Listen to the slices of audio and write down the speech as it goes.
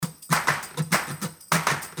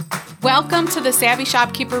Welcome to the Savvy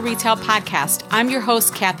Shopkeeper Retail Podcast. I'm your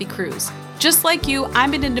host, Kathy Cruz. Just like you,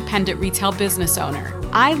 I'm an independent retail business owner.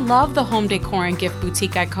 I love the home decor and gift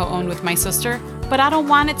boutique I co-own with my sister, but I don't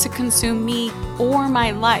want it to consume me or my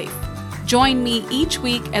life. Join me each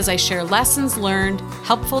week as I share lessons learned,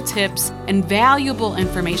 helpful tips, and valuable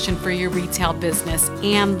information for your retail business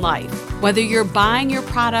and life. Whether you're buying your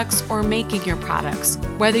products or making your products,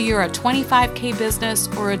 whether you're a $25K business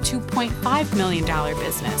or a $2.5 million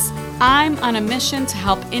business, I'm on a mission to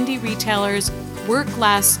help indie retailers work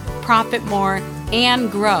less, profit more, and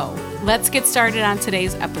grow. Let's get started on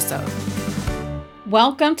today's episode.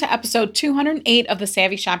 Welcome to episode 208 of the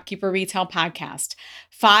Savvy Shopkeeper Retail Podcast.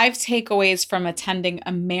 5 takeaways from attending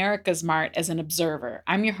AmericasMart as an observer.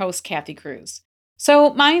 I'm your host, Kathy Cruz.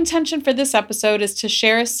 So my intention for this episode is to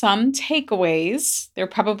share some takeaways. There are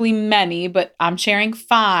probably many, but I'm sharing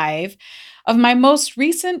 5 of my most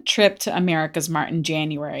recent trip to AmericasMart in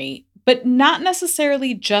January, but not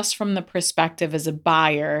necessarily just from the perspective as a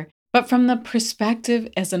buyer, but from the perspective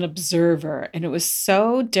as an observer. And it was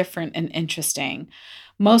so different and interesting.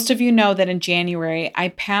 Most of you know that in January, I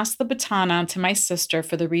passed the baton on to my sister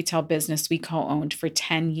for the retail business we co-owned for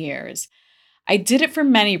 10 years. I did it for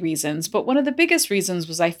many reasons, but one of the biggest reasons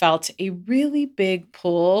was I felt a really big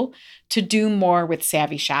pull to do more with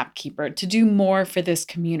Savvy Shopkeeper, to do more for this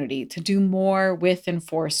community, to do more with and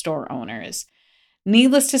for store owners.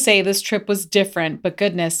 Needless to say, this trip was different, but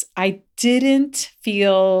goodness, I didn't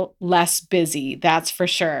feel less busy, that's for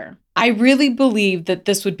sure. I really believed that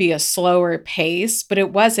this would be a slower pace, but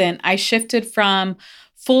it wasn't. I shifted from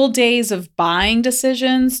full days of buying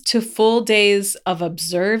decisions to full days of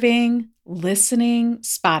observing, listening,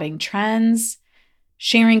 spotting trends,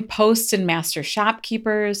 sharing posts in Master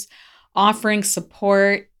Shopkeepers, offering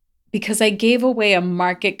support, because I gave away a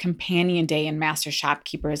Market Companion Day in Master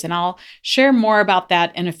Shopkeepers, and I'll share more about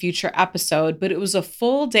that in a future episode, but it was a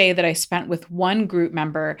full day that I spent with one group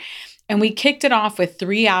member, and we kicked it off with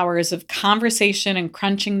 3 hours of conversation and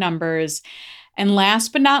crunching numbers. And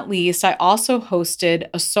last but not least, I also hosted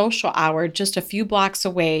a social hour just a few blocks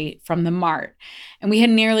away from the Mart. And we had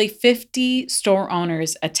nearly 50 store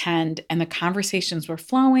owners attend, and the conversations were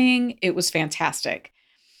flowing. It was fantastic.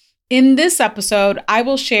 In this episode, I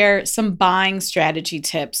will share some buying strategy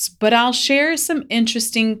tips, but I'll share some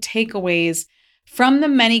interesting takeaways from the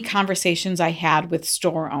many conversations I had with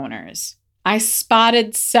store owners. I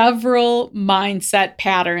spotted several mindset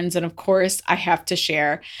patterns, and of course, I have to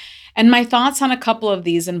share. And my thoughts on a couple of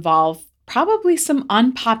these involve probably some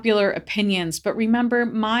unpopular opinions, but remember,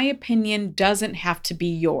 my opinion doesn't have to be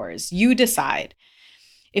yours. You decide.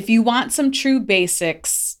 If you want some true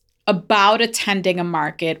basics about attending a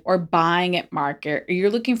market or buying at market, or you're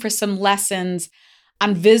looking for some lessons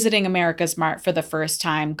on visiting AmericasMart for the first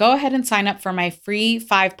time, go ahead and sign up for my free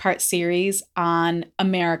 5-part series on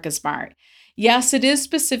AmericasMart. Yes, it is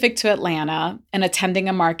specific to Atlanta and attending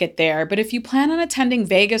a market there, but if you plan on attending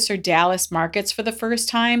Vegas or Dallas markets for the first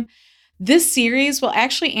time, this series will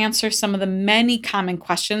actually answer some of the many common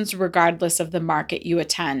questions regardless of the market you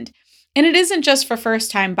attend. And it isn't just for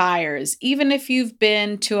first-time buyers. Even if you've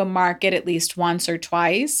been to a market at least once or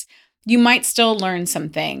twice, you might still learn some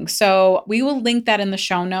things. So we will link that in the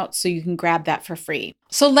show notes so you can grab that for free.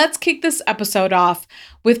 So let's kick this episode off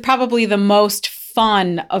with probably the most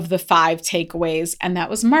fun of the 5 takeaways, and that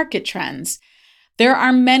was market trends. There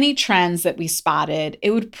are many trends that we spotted.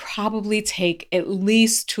 It would probably take at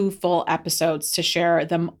least 2 full episodes to share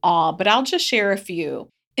them all, but I'll just share a few.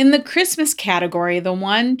 In the Christmas category, the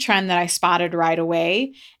one trend that I spotted right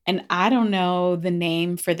away, and I don't know the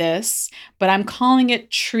name for this, but I'm calling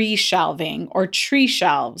it tree shelving or tree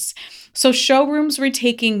shelves. So showrooms were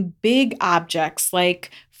taking big objects like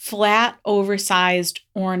flat, oversized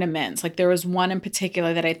ornaments. Like there was one in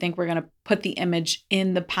particular that I think we're going to put the image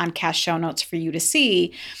in the podcast show notes for you to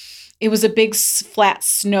see. It was a big flat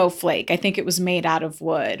snowflake. I think it was made out of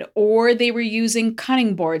wood. Or they were using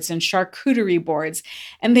cutting boards and charcuterie boards,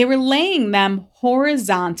 and they were laying them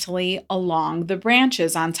horizontally along the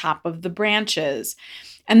branches, on top of the branches,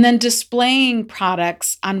 and then displaying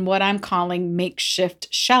products on what I'm calling makeshift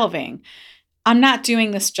shelving. I'm not doing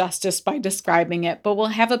this justice by describing it, but we'll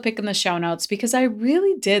have a pic in the show notes because I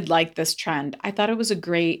really did like this trend. I thought it was a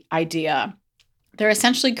great idea. They're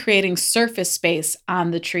essentially creating surface space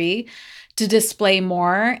on the tree to display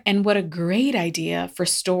more. And what a great idea for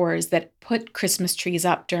stores that put Christmas trees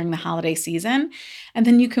up during the holiday season. And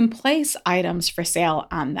then you can place items for sale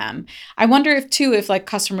on them. I wonder if like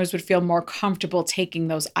customers would feel more comfortable taking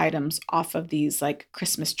those items off of these like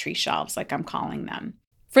Christmas tree shelves, like I'm calling them.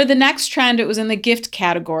 For the next trend, it was in the gift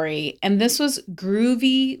category, and this was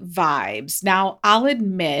groovy vibes. Now, I'll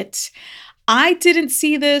admit, I didn't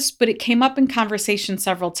see this, but it came up in conversation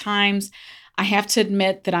several times. I have to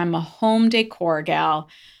admit that I'm a home decor gal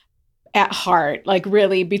at heart, like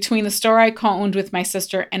really between the store I co-owned with my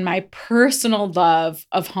sister and my personal love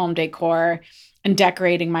of home decor and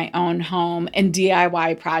decorating my own home and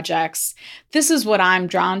DIY projects. This is what I'm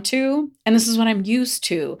drawn to, and this is what I'm used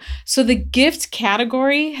to. So the gift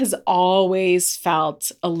category has always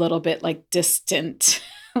felt a little bit like distant.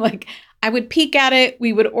 Like I would peek at it,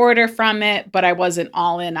 we would order from it, but I wasn't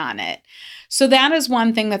all in on it. So that is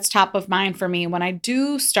one thing that's top of mind for me when I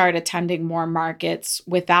do start attending more markets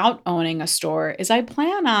without owning a store is I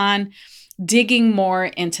plan on digging more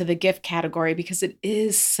into the gift category because it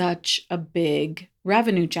is such a big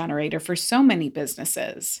revenue generator for so many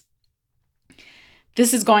businesses.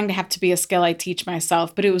 This is going to have to be a skill I teach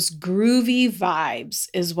myself, but it was groovy vibes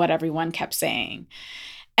is what everyone kept saying.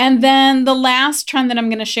 And then the last trend that I'm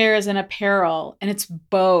going to share is in apparel, and it's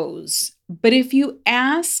bows. But if you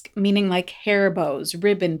ask, meaning like hair bows,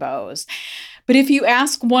 ribbon bows, but if you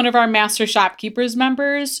ask one of our Master Shopkeepers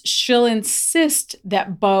members, she'll insist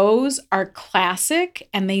that bows are classic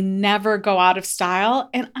and they never go out of style.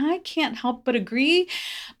 And I can't help but agree.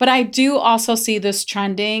 But I do also see this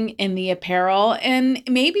trending in the apparel and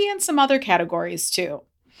maybe in some other categories too.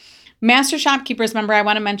 Master Shopkeepers member, I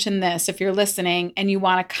want to mention this if you're listening and you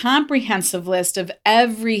want a comprehensive list of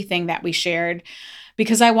everything that we shared,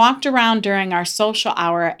 because I walked around during our social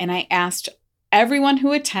hour and I asked everyone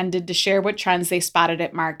who attended to share what trends they spotted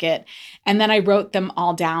at market. And then I wrote them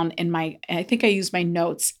all down in I think I used my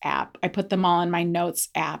notes app. I put them all in my notes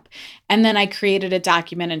app. And then I created a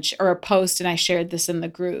document or a post and I shared this in the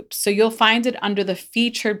group. So you'll find it under the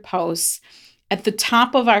featured posts at the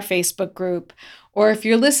top of our Facebook group. Or if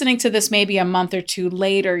you're listening to this maybe a month or two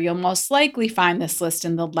later, you'll most likely find this list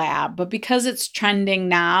in the lab. But because it's trending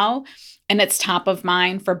now, and it's top of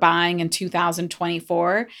mind for buying in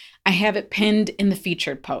 2024, I have it pinned in the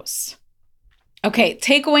featured posts. Okay,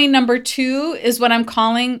 takeaway number 2 is what I'm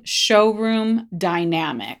calling showroom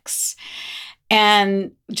dynamics.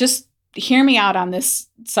 And just hear me out on this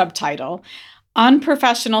subtitle.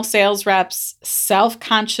 Unprofessional sales reps,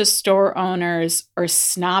 self-conscious store owners, or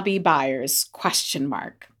snobby buyers, ?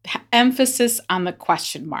 Emphasis on the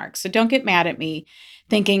question mark. So don't get mad at me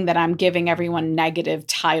thinking that I'm giving everyone negative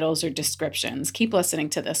titles or descriptions. Keep listening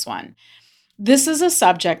to this one. This is a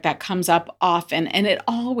subject that comes up often, and it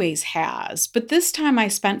always has. But this time I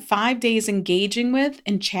spent 5 days engaging with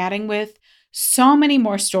and chatting with so many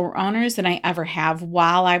more store owners than I ever have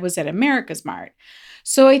while I was at AmericasMart.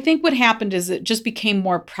 So I think what happened is it just became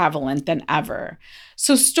more prevalent than ever.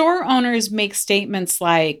 So store owners make statements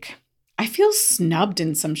like, I feel snubbed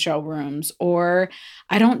in some showrooms, or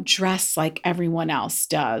I don't dress like everyone else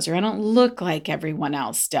does, or I don't look like everyone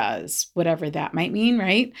else does, whatever that might mean,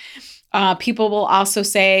 right? People will also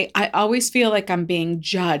say, I always feel like I'm being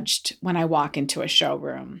judged when I walk into a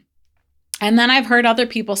showroom. And then I've heard other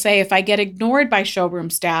people say, if I get ignored by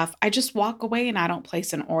showroom staff, I just walk away and I don't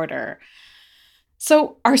place an order.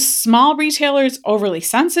 So are small retailers overly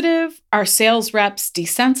sensitive? Are sales reps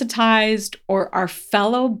desensitized? Or are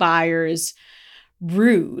fellow buyers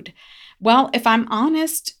rude? Well, if I'm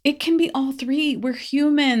honest, it can be all three. We're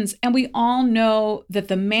humans, and we all know that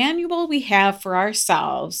the manual we have for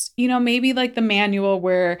ourselves, maybe like the manual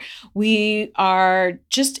where we are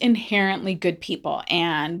just inherently good people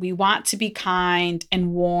and we want to be kind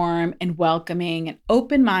and warm and welcoming and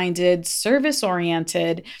open-minded,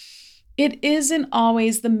 service-oriented. It isn't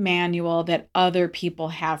always the manual that other people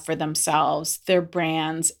have for themselves, their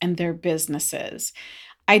brands, and their businesses.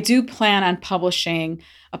 I do plan on publishing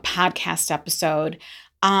a podcast episode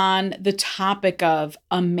on the topic of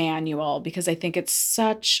a manual because I think it's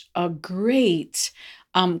such a great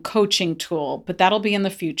coaching tool, but that'll be in the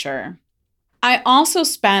future. I also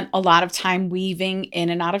spent a lot of time weaving in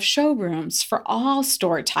and out of showrooms for all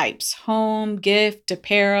store types: home, gift,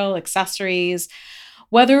 apparel, accessories.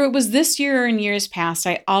 Whether it was this year or in years past,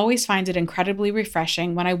 I always find it incredibly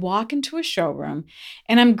refreshing when I walk into a showroom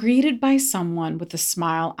and I'm greeted by someone with a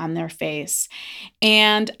smile on their face.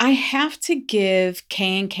 And I have to give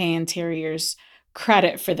K&K Interiors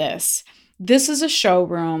credit for this. This is a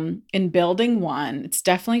showroom in Building 1. It's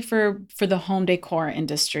definitely for the home decor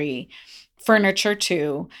industry, furniture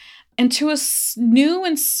too. And to a new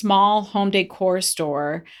and small home decor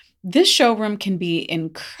store, This showroom can be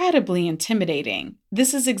incredibly intimidating.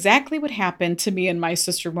 This is exactly what happened to me and my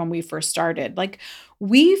sister when we first started. Like,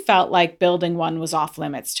 we felt like building one was off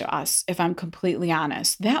limits to us, if I'm completely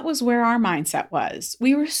honest. That was where our mindset was.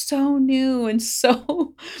 We were so new and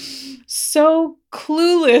so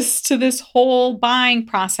clueless to this whole buying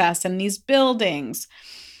process and these buildings.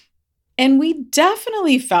 And we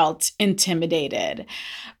definitely felt intimidated.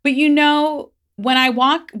 But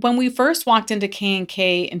when we first walked into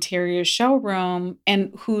K&K Interior Showroom,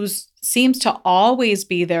 and who's seems to always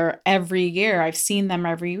be there every year. I've seen them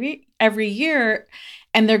every year,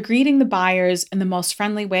 and they're greeting the buyers in the most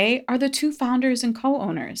friendly way, are the two founders and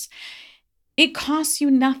co-owners. It costs you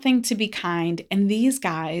nothing to be kind, and these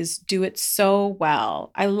guys do it so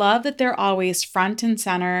well. I love that they're always front and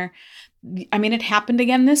center. I mean, it happened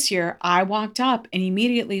again this year. I walked up and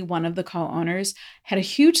immediately one of the co-owners had a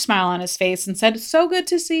huge smile on his face and said, "So good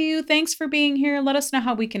to see you. Thanks for being here. Let us know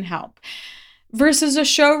how we can help." Versus a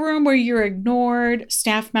showroom where you're ignored,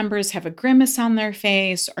 staff members have a grimace on their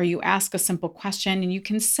face, or you ask a simple question and you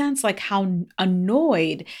can sense like how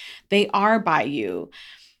annoyed they are by you.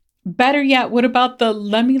 Better yet, what about the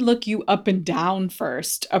 "let me look you up and down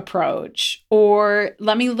first" approach? Or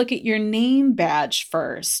 "let me look at your name badge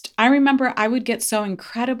first"? I remember I would get so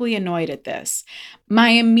incredibly annoyed at this. My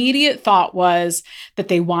immediate thought was that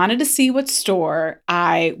they wanted to see what store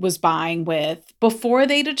I was buying with before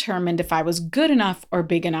they determined if I was good enough or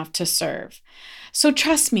big enough to serve. So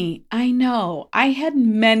trust me, I know I had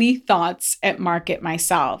many thoughts at market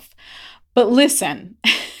myself. But listen,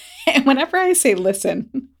 and whenever I say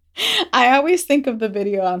listen, I always think of the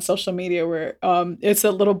video on social media where it's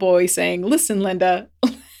a little boy saying, "Listen, Linda."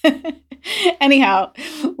 Anyhow,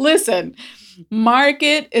 listen,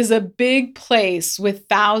 market is a big place with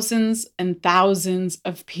thousands and thousands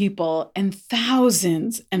of people and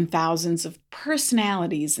thousands of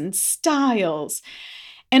personalities and styles.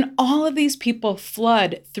 And all of these people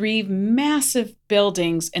flood three massive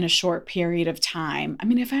buildings in a short period of time. I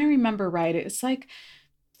mean, if I remember right, it's like,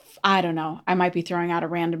 I don't know, I might be throwing out a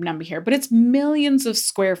random number here, but it's millions of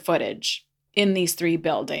square footage in these three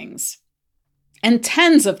buildings and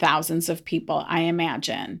tens of thousands of people, I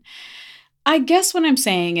imagine. I guess what I'm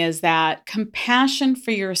saying is that compassion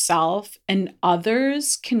for yourself and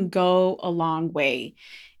others can go a long way.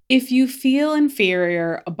 If you feel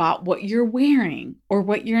inferior about what you're wearing or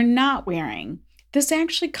what you're not wearing, this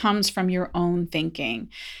actually comes from your own thinking.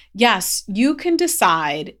 Yes, you can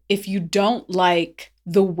decide if you don't like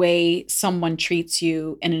the way someone treats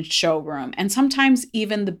you in a showroom, and sometimes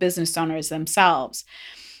even the business owners themselves,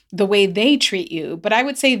 the way they treat you. But I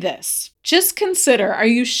would say this: just consider, are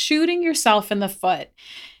you shooting yourself in the foot?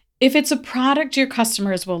 If it's a product your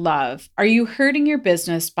customers will love, are you hurting your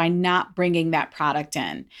business by not bringing that product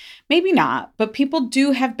in? Maybe not, but people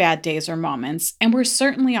do have bad days or moments, and we're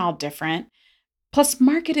certainly all different. Plus,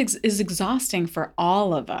 market is exhausting for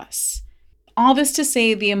all of us. All this to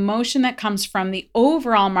say, the emotion that comes from the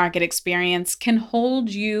overall market experience can hold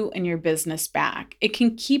you and your business back. It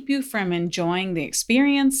can keep you from enjoying the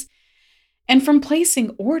experience and from placing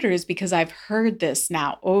orders, because I've heard this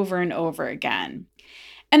now over and over again.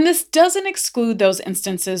 And this doesn't exclude those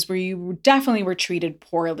instances where you definitely were treated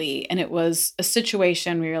poorly and it was a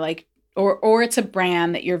situation where you're like, or it's a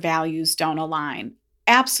brand that your values don't align.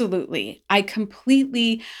 Absolutely. I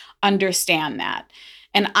completely understand that.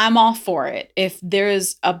 And I'm all for it. If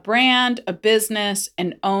there's a brand, a business,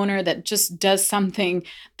 an owner that just does something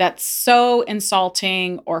that's so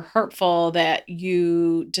insulting or hurtful that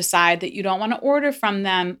you decide that you don't want to order from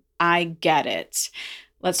them, I get it.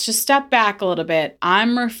 Let's just step back a little bit.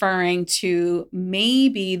 I'm referring to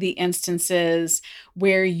maybe the instances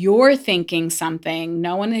where you're thinking something,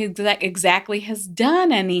 no one exactly has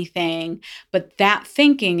done anything, but that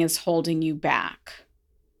thinking is holding you back.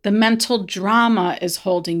 The mental drama is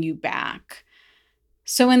holding you back.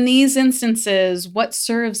 So in these instances, what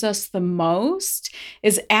serves us the most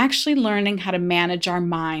is actually learning how to manage our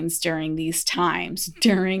minds during these times,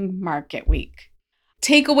 during market week.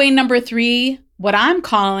 Takeaway number 3, what I'm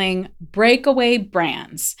calling breakaway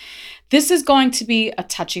brands. This is going to be a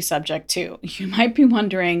touchy subject too. You might be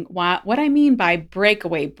wondering what I mean by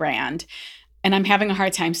breakaway brand, and I'm having a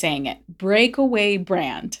hard time saying it. Breakaway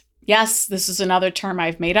brand. Yes, this is another term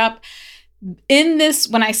I've made up.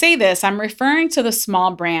 When I say this, I'm referring to the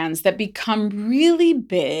small brands that become really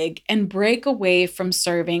big and break away from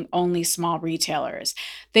serving only small retailers.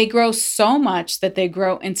 They grow so much that they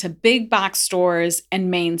grow into big box stores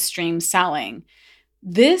and mainstream selling.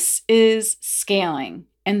 This is scaling,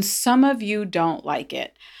 and some of you don't like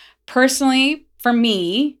it. Personally, for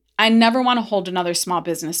me, I never want to hold another small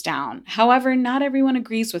business down. However, not everyone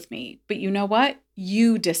agrees with me, but you know what?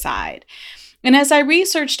 You decide. And as I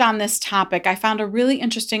researched on this topic, I found a really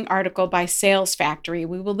interesting article by Sales Factory.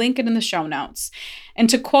 We will link it in the show notes. And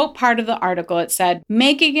to quote part of the article, it said,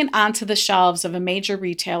 "Making it onto the shelves of a major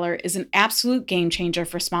retailer is an absolute game changer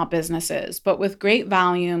for small businesses, but with great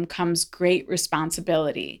volume comes great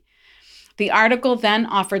responsibility." The article then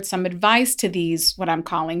offered some advice to these, what I'm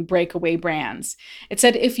calling breakaway brands. It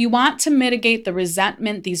said, if you want to mitigate the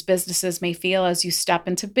resentment these businesses may feel as you step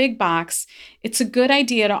into big box, it's a good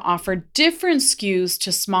idea to offer different SKUs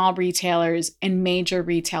to small retailers and major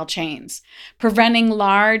retail chains. Preventing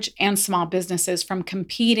large and small businesses from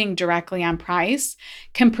competing directly on price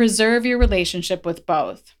can preserve your relationship with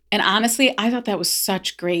both. And honestly, I thought that was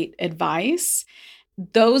such great advice.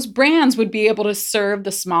 Those brands would be able to serve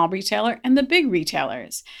the small retailer and the big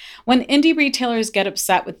retailers. When indie retailers get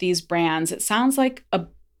upset with these brands,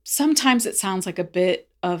 sometimes it sounds like a bit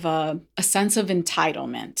of a sense of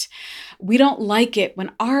entitlement. We don't like it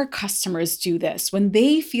when our customers do this, when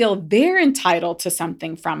they feel they're entitled to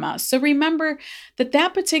something from us. So remember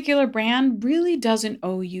that particular brand really doesn't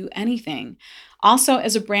owe you anything. Also,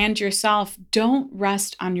 as a brand yourself, don't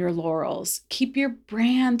rest on your laurels. Keep your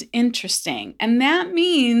brand interesting. And that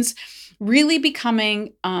means really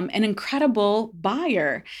becoming an incredible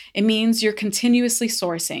buyer. It means you're continuously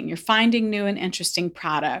sourcing, you're finding new and interesting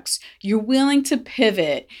products, you're willing to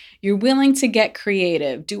pivot, you're willing to get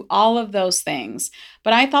creative, do all of those things.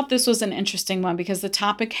 But I thought this was an interesting one because the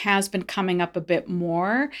topic has been coming up a bit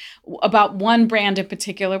more about one brand in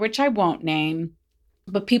particular, which I won't name.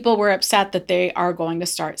 But people were upset that they are going to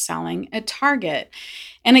start selling at Target.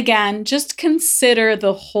 And again, just consider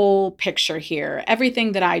the whole picture here,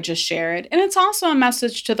 everything that I just shared. And it's also a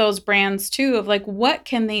message to those brands too of like, what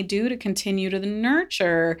can they do to continue to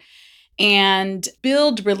nurture and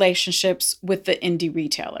build relationships with the indie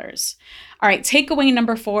retailers? All right, takeaway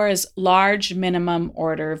number 4 is large minimum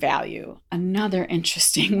order value. Another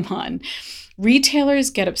interesting one.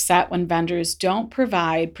 Retailers get upset when vendors don't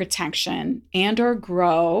provide protection and or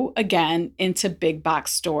grow, again, into big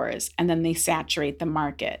box stores, and then they saturate the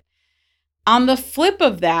market. On the flip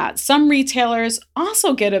of that, some retailers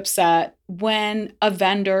also get upset when a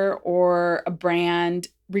vendor or a brand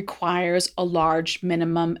requires a large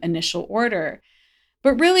minimum initial order.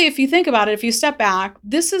 But really, if you think about it, if you step back,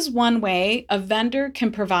 this is one way a vendor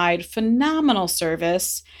can provide phenomenal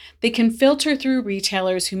service. They can filter through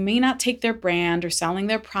retailers who may not take their brand or selling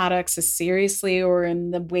their products as seriously or in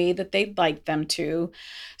the way that they'd like them to.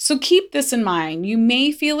 So keep this in mind. You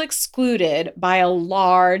may feel excluded by a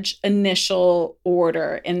large initial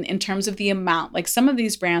order in terms of the amount. Like some of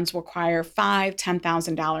these brands require $5,000,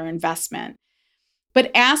 $10,000 investment. But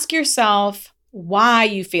ask yourself, why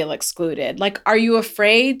you feel excluded. Like, are you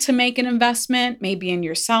afraid to make an investment, maybe in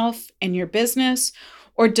yourself and your business?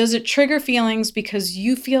 Or does it trigger feelings because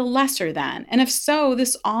you feel lesser than? And if so,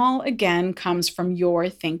 this all again comes from your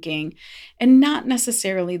thinking and not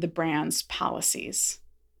necessarily the brand's policies.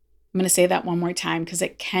 I'm going to say that one more time because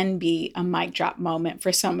it can be a mic drop moment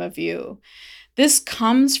for some of you. This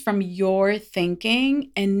comes from your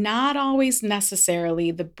thinking and not always necessarily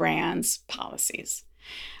the brand's policies.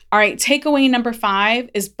 All right, takeaway number 5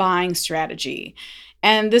 is buying strategy.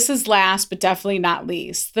 And this is last, but definitely not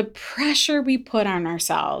least. The pressure we put on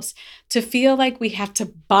ourselves to feel like we have to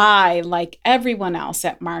buy like everyone else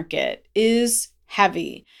at market is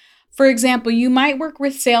heavy. For example, you might work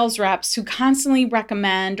with sales reps who constantly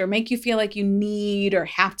recommend or make you feel like you need or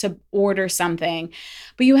have to order something,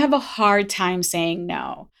 but you have a hard time saying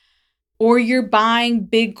no. Or you're buying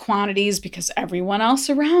big quantities because everyone else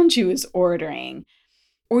around you is ordering.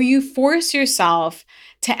 Or you force yourself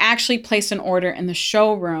to actually place an order in the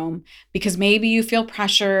showroom because maybe you feel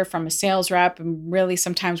pressure from a sales rep, and really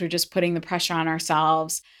sometimes we're just putting the pressure on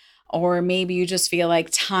ourselves. Or maybe you just feel like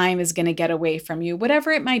time is going to get away from you, whatever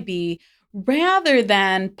it might be, rather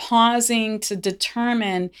than pausing to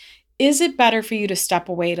determine, is it better for you to step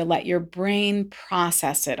away to let your brain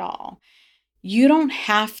process it all? You don't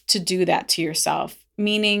have to do that to yourself,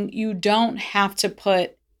 meaning you don't have to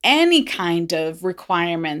put any kind of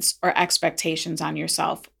requirements or expectations on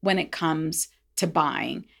yourself when it comes to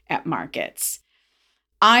buying at markets.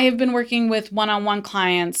 I have been working with one-on-one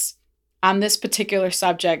clients on this particular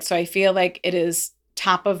subject, so I feel like it is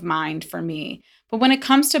top of mind for me. But when it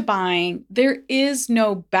comes to buying, there is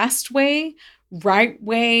no best way, right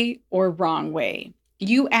way, or wrong way.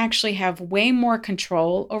 You actually have way more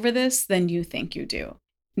control over this than you think you do.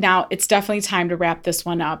 Now, it's definitely time to wrap this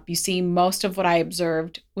one up. You see, most of what I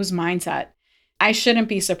observed was mindset. I shouldn't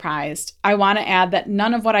be surprised. I want to add that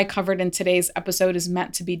none of what I covered in today's episode is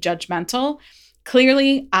meant to be judgmental.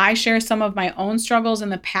 Clearly, I share some of my own struggles in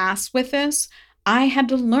the past with this. I had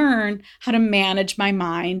to learn how to manage my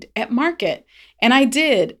mind at market, and I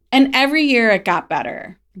did. And every year it got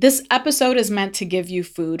better. This episode is meant to give you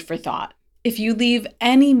food for thought. If you leave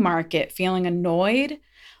any market feeling annoyed,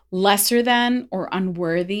 lesser than, or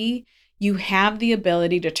unworthy, you have the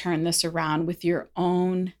ability to turn this around with your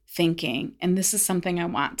own thinking. And this is something I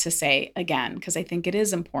want to say again, because I think it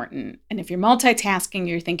is important. And if you're multitasking,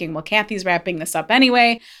 you're thinking, well, Kathy's wrapping this up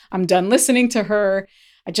anyway. I'm done listening to her.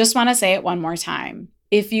 I just want to say it one more time.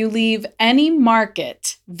 If you leave any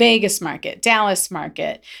market, Vegas market, Dallas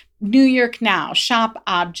market, New York Now, Shop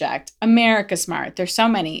Object, AmericasMart, there's so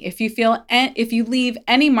many. If you leave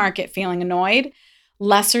any market feeling annoyed,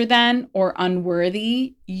 lesser than, or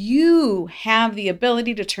unworthy, you have the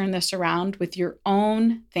ability to turn this around with your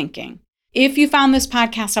own thinking. If you found this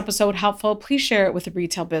podcast episode helpful, please share it with a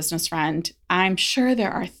retail business friend. I'm sure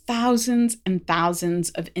there are thousands and thousands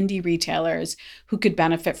of indie retailers who could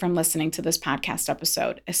benefit from listening to this podcast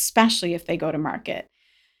episode, especially if they go to market.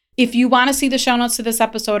 If you want to see the show notes to this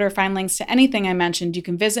episode or find links to anything I mentioned, you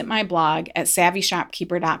can visit my blog at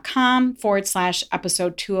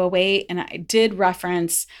savvyshopkeeper.com/episode 208. And I did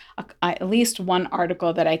reference at least one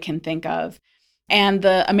article that I can think of, and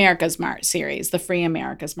the AmericasMart series, the free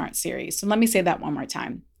AmericasMart series. So let me say that one more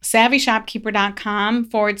time.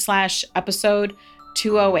 savvyshopkeeper.com/episode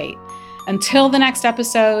 208. Until the next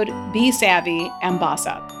episode, be savvy and boss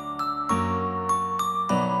up.